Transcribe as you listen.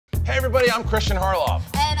Hey everybody, I'm Kristian Harloff.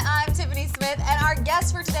 And I'm Tiffany Smith, and our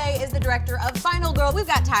guest for today is the director of Final Girl. We've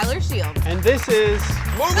got Tyler Shields. And this is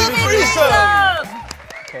Movie3Some!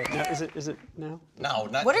 Okay, now is it now? No,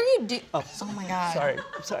 not. What are you doing? Oh my God.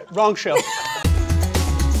 Sorry, wrong show.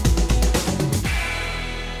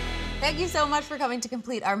 Thank you so much for coming to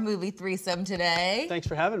complete our movie threesome today. Thanks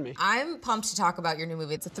for having me. I'm pumped to talk about your new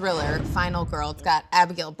movie. It's a thriller, Final Girl. It's got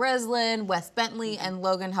Abigail Breslin, Wes Bentley, and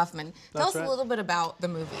Logan Huffman. Tell us a little bit about the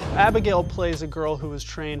movie. Abigail plays a girl who was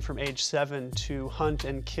trained from age 7 to hunt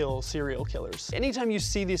and kill serial killers. Anytime you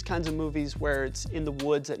see these kinds of movies where it's in the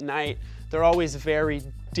woods at night, they're always very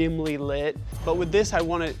dimly lit. But with this, I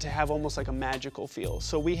wanted it to have almost like a magical feel.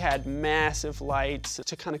 So we had massive lights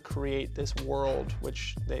to kind of create this world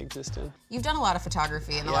which they exist in. You've done a lot of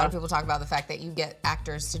photography, and a lot of people talk about the fact that you get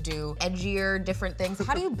actors to do edgier, different things.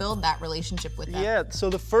 How do you build that relationship with them? Yeah, so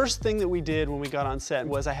the first thing that we did when we got on set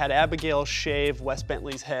was I had Abigail shave Wes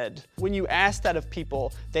Bentley's head. When you ask that of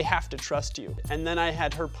people, they have to trust you. And then I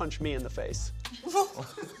had her punch me in the face.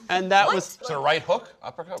 And that was... Is it a right hook?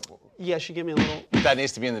 Uppercut? Yeah, she gave me a little... That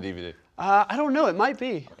needs to be in the DVD. I don't know, it might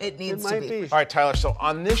be. It needs to be. All right, Tyler, so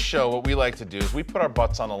on this show, what we like to do is we put our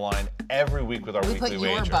butts on the line every week with our weekly wager. We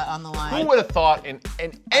put your butt on the line. Who would have thought in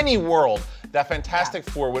any world that Fantastic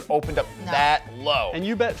Four would opened up that low? And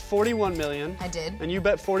you bet 41 million. I did. And you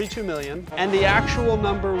bet 42 million. And the actual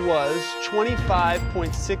number was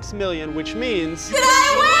 25.6 million, which means... Did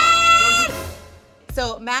I win?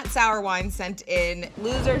 So Matt Sourwine sent in,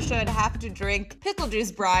 loser should have to drink pickle juice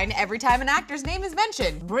brine every time an actor's name is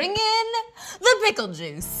mentioned. Bring in the pickle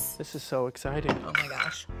juice. This is so exciting. Oh my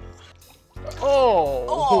gosh.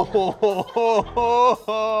 Oh.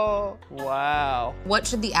 Wow. What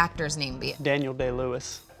should the actor's name be? Daniel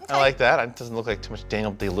Day-Lewis. I like that. It doesn't look like too much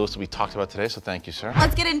Daniel Day-Lewis that we talked about today, so thank you, sir.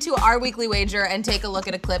 Let's get into our weekly wager and take a look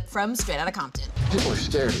at a clip from Straight Outta Compton. People are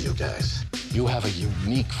scared of you guys. You have a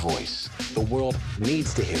unique voice. The world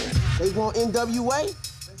needs to hear it. They want NWA?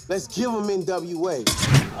 Let's give them NWA.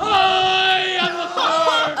 I am the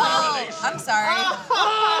third revelation. I'm sorry.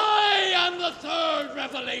 I am the third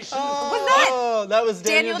revelation. What's that? Oh, that was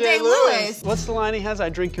Daniel Day-Lewis. What's the line he has? I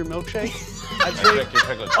drink your milkshake? I drink your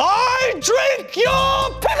pickle juice. I drink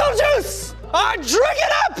your pickle juice! I drink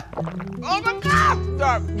it up! Oh my God!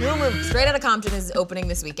 Straight Outta Compton is opening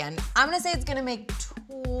this weekend. I'm gonna say it's gonna make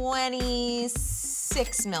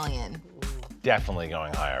 26 million. Definitely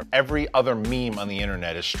going higher. Every other meme on the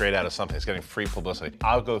internet is straight out of something. It's getting free publicity.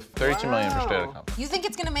 I'll go 32 million for Straight Outta Compton. You think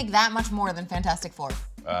it's gonna make that much more than Fantastic Four?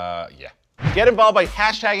 Yeah. Get involved by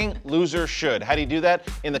hashtagging losershould. How do you do that?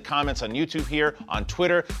 In the comments on YouTube here, on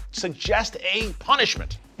Twitter. Suggest a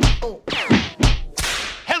punishment. Oh.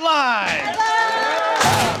 Headline!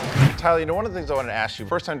 Tyler, you know, one of the things I wanted to ask you,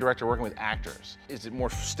 first time director working with actors, is it more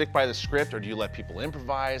stick by the script or do you let people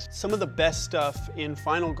improvise? Some of the best stuff in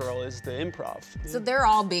Final Girl is the improv. So they're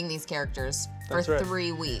all being these characters for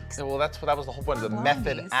 3 weeks. Well, that was the whole point of the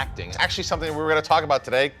method acting. It's actually something we were going to talk about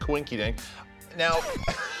today, Quinky Dink. Now,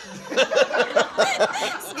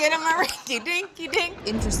 Skidamarinky dinky.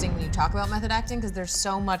 Interesting when you talk about method acting because there's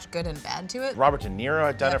so much good and bad to it. Robert De Niro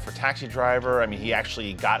had done it for Taxi Driver. I mean, he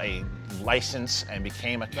actually got a license and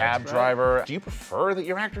became a cab driver. Do you prefer that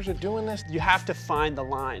your actors are doing this? You have to find the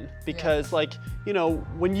line because, like, you know,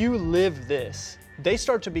 when you live this, they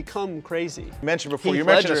start to become crazy. You mentioned before, Heath you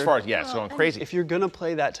mentioned Ledger, as far as, yeah, it's going crazy. If you're gonna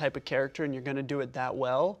play that type of character and you're gonna do it that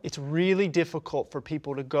well, it's really difficult for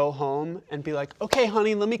people to go home and be like, okay,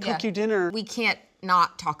 honey, let me cook you dinner. We can't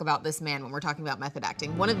not talk about this man when we're talking about method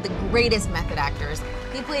acting. One of the greatest method actors.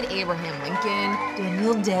 He played Abraham Lincoln,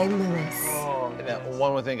 Daniel Day-Lewis. Oh, and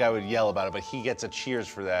one would think I would yell about it, but he gets a cheers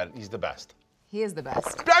for that. He's the best. He is the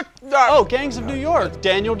best. Oh, Gangs of New York,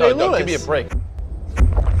 Daniel Day-Lewis. No, give me a break.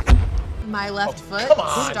 My Left Foot, come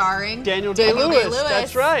on. starring Daniel Day-Lewis.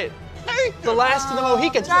 That's right. The Last of the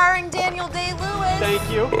Mohicans. Starring Daniel Day-Lewis. Thank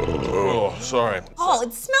you. Oh, sorry. Oh,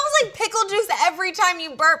 it smells like pickle juice every time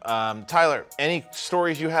you burp. Tyler, any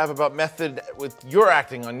stories you have about method with your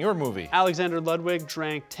acting on your movie? Alexander Ludwig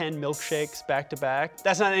drank 10 milkshakes back to back.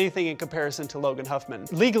 That's not anything in comparison to Logan Huffman.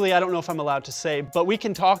 Legally, I don't know if I'm allowed to say, but we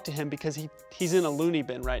can talk to him because he's in a loony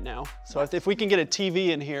bin right now. So if we can get a TV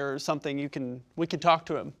in here or something, we can talk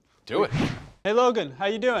to him. Do it. Hey Logan, how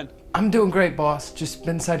you doing? I'm doing great, boss. Just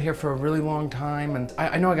been inside here for a really long time, and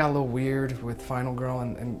I know I got a little weird with Final Girl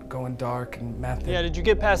and going dark and method. Yeah, did you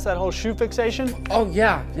get past that whole shoe fixation? Oh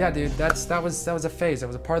yeah, dude. That was a phase. That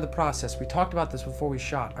was a part of the process. We talked about this before we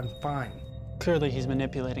shot. I'm fine. Clearly he's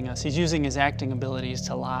manipulating us. He's using his acting abilities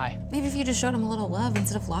to lie. Maybe if you just showed him a little love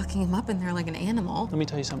instead of locking him up in there like an animal. Let me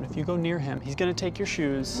tell you something. If you go near him, he's gonna take your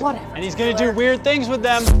shoes. Whatever. And he's gonna do weird things with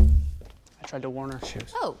them. I tried to warn her.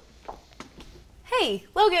 Shoes. Oh. Hey,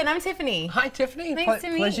 Logan, I'm Tiffany. Hi, Tiffany. Nice to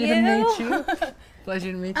meet Pleasure you. to meet you.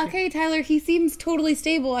 Pleasure to meet you. Okay, Tyler, he seems totally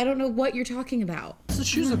stable. I don't know what you're talking about. The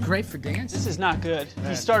shoes look great for dance. This is not good.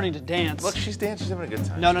 He's starting to dance. Look, she's dancing, she's having a good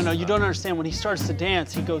time. No, you don't understand. When he starts to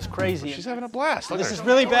dance, he goes crazy. She's having a blast. Look at This her. is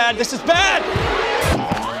really bad. This is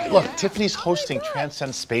bad! Look, Tiffany's hosting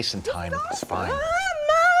transcends space and time. It's fine.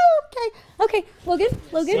 Okay, Logan.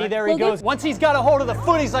 See, there he goes. Once he's got a hold of the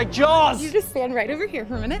foot, he's like Jaws. You just stand right over here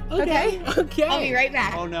for a minute, okay? Okay. I'll be right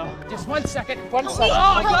back. Oh no. Just 1 second. 1 Oh, second.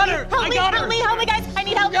 I got her. I got her. Help me, guys. I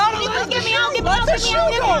need help. Please get me out. Let the shoe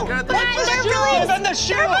go. Let the shoe. Let the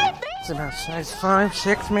shoe. It's about size 5,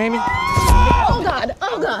 6, maybe. Oh God.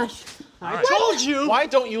 Oh gosh. I told you. Why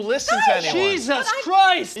don't you listen to anyone? Jesus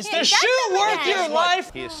Christ. Is the shoe worth your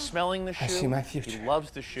life? He is smelling the shoe. I see my future. He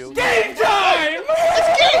loves the shoe. Game time!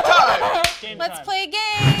 It's game time! Let's play a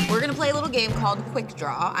game. We're gonna play a little game called Quick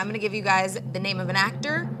Draw. I'm gonna give you guys the name of an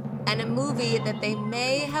actor and a movie that they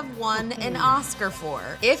may have won an Oscar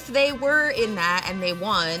for. If they were in that and they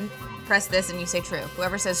won, press this and you say true.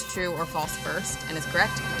 Whoever says true or false first and is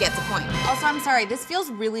correct gets a point. Also, I'm sorry, this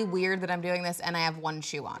feels really weird that I'm doing this and I have one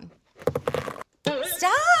shoe on.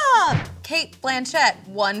 Stop! Kate Blanchett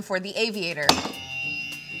won for The Aviator.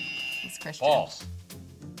 It's Kristian. False.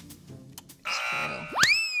 True.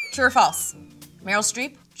 True or false? Meryl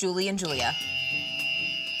Streep, Julie and Julia.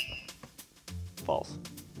 False.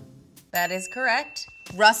 That is correct.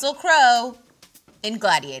 Russell Crowe in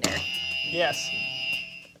Gladiator. Yes.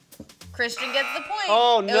 Kristian gets the point.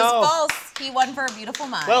 Oh, It no. was false. He won for A Beautiful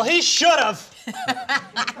Mind. Well, he should have.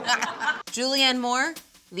 Julianne Moore,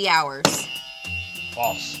 The Hours.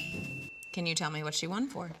 False. Can you tell me what she won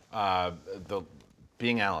for?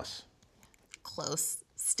 Being Alice. Close.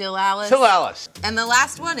 Still Alice. Still Alice. And the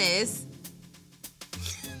last one is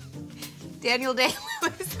Daniel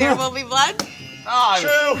Day-Lewis, There Will Be Blood.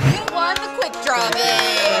 True. You won the quick draw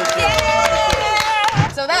game. Yay!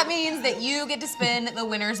 So that means that you get to spin the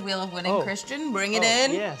winner's wheel of winning, Kristian. Bring it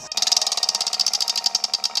in. Yes.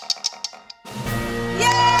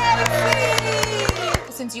 Yay!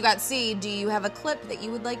 Since you got C, do you have a clip that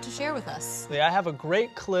you would like to share with us? I have a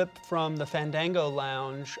great clip from the Fandango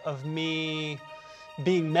Lounge of me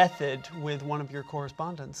being method with one of your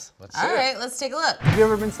correspondents. Let's see All it. right, let's take a look. Have you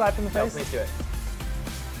ever been slapped in the face? Me do it.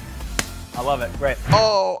 I love it. Great.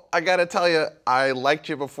 Oh, I gotta tell you, I liked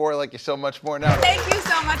you before, I like you so much more now. Thank you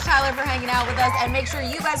so much, Tyler, for hanging out with us. And make sure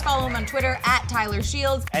you guys follow him on Twitter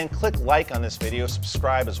 @TylerShields. And click like on this video,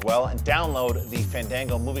 subscribe as well, and download the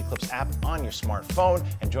Fandango MOVIECLIPS app on your smartphone.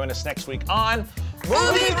 And join us next week on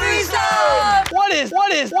Movie3Some! What is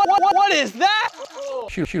that?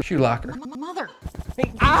 Shoe locker. Mother.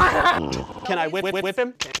 Can I whip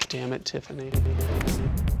him? Damn it, Tiffany.